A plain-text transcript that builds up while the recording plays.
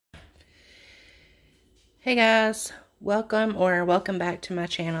Hey guys, welcome back to my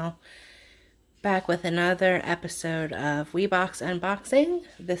channel. Back with another episode of Weebox unboxing.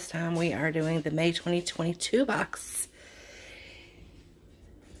 This time we are doing the May 2022 box.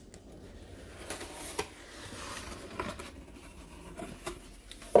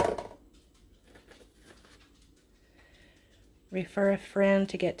 Refer a friend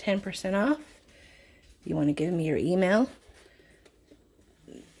to get 10% off. You want to give me your email.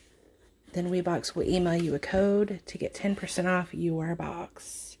 Then Weebox will email you a code to get 10% off your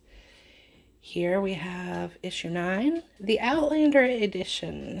box. Here we have issue 9, the Outlander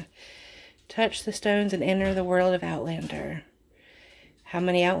edition. Touch the stones and enter the world of Outlander. How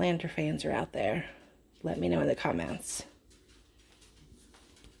many Outlander fans are out there? Let me know in the comments.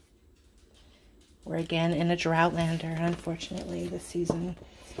 We're again in a Droughtlander. Unfortunately, this season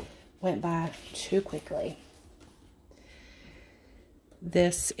went by too quickly.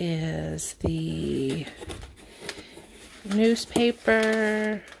 This is the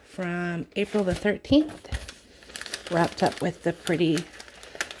newspaper from April the 13th, wrapped up with the pretty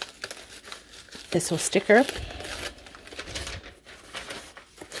thistle sticker.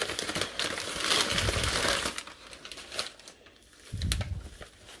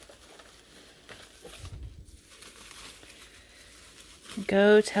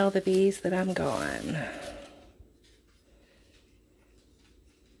 Go tell the bees that I'm gone.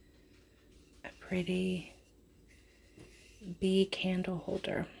 Pretty bee candle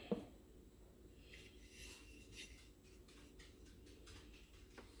holder.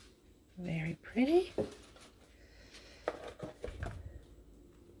 Very pretty.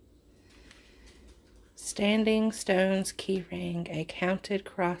 Standing Stones keyring, a counted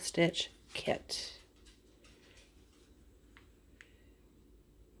cross stitch kit.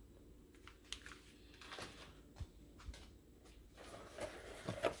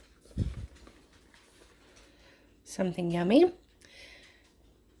 Something yummy.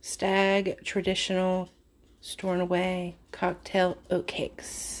 Stag traditional stored away cocktail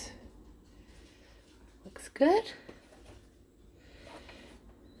oatcakes. Looks good.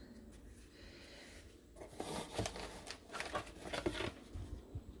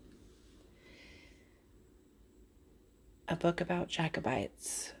 A book about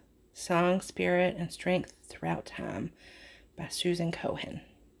Jacobites. Song, Spirit, and Strength Throughout Time by Susan Cohen.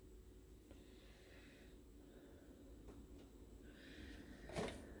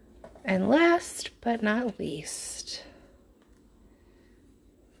 And last but not least,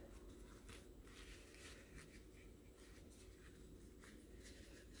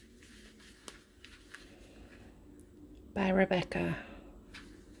 by Rebecca.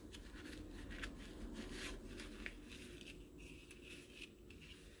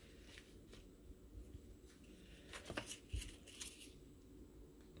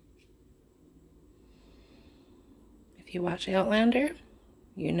 If you watch Outlander,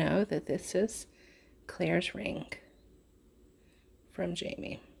 you know that this is Claire's ring from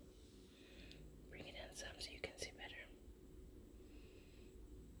Jamie. Bring it in some so you can see better.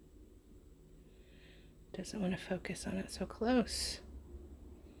 Doesn't want to focus on it so close.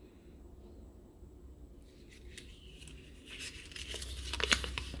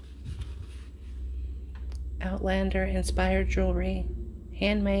 Outlander inspired jewelry,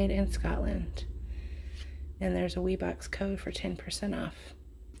 handmade in Scotland. And there's a Weebox code for 10% off.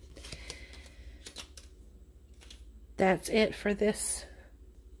 That's it for this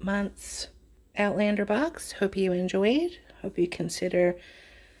month's Outlander box. Hope you enjoyed. Hope you consider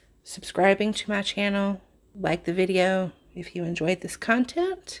subscribing to my channel. Like the video if you enjoyed this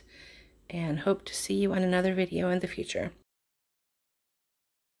content. And hope to see you on another video in the future.